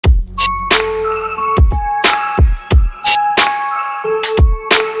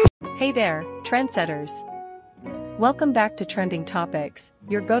Hey there, trendsetters! Welcome back to Trending Topics,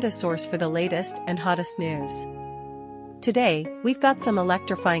 your go-to source for the latest and hottest news. Today, we've got some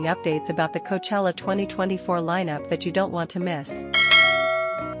electrifying updates about the Coachella 2024 lineup that you don't want to miss.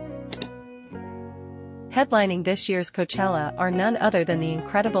 Headlining this year's Coachella are none other than the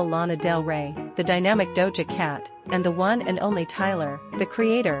incredible Lana Del Rey, the dynamic Doja Cat, and the one and only Tyler, the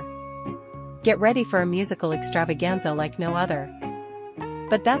Creator. Get ready for a musical extravaganza like no other.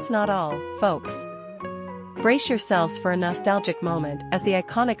 But that's not all, folks. Brace yourselves for a nostalgic moment as the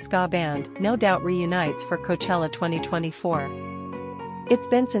iconic ska band no doubt reunites for Coachella 2024. It's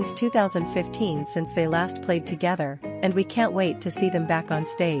been since 2015 since they last played together, and we can't wait to see them back on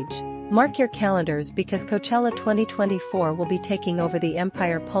stage. Mark your calendars because Coachella 2024 will be taking over the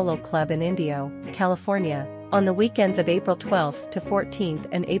Empire Polo Club in Indio, California, on the weekends of April 12th to 14th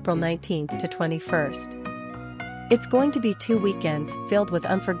and April 19th to 21st. It's going to be 2 weekends filled with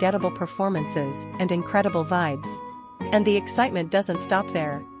unforgettable performances and incredible vibes. And the excitement doesn't stop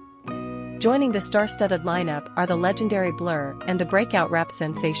there. Joining the star-studded lineup are the legendary Blur and the breakout rap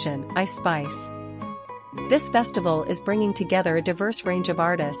sensation, Ice Spice. This festival is bringing together a diverse range of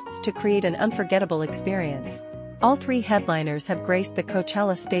artists to create an unforgettable experience. All 3 headliners have graced the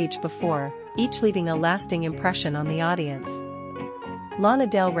Coachella stage before, each leaving a lasting impression on the audience. Lana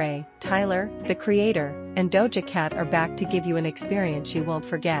Del Rey, Tyler, the Creator, and Doja Cat are back to give you an experience you won't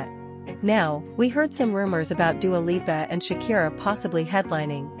forget. Now, we heard some rumors about Dua Lipa and Shakira possibly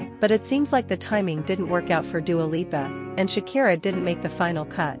headlining, but it seems like the timing didn't work out for Dua Lipa, and Shakira didn't make the final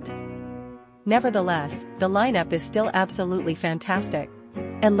cut. Nevertheless, the lineup is still absolutely fantastic.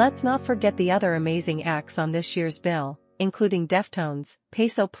 And let's not forget the other amazing acts on this year's bill, including Deftones,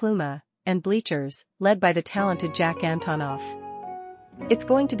 Peso, Pluma, and Bleachers, led by the talented Jack Antonoff. It's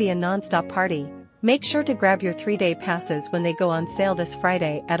going to be a non-stop party. Make sure to grab your 3-day passes when they go on sale this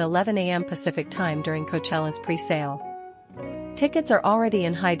Friday at 11 a.m. Pacific Time during Coachella's pre-sale. Tickets are already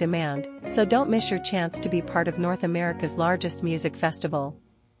in high demand, so don't miss your chance to be part of North America's largest music festival.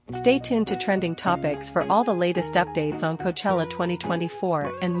 Stay tuned to Trending Topics for all the latest updates on Coachella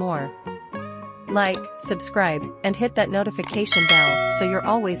 2024 and more. Like, subscribe, and hit that notification bell so you're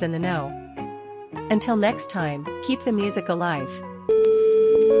always in the know. Until next time, keep the music alive.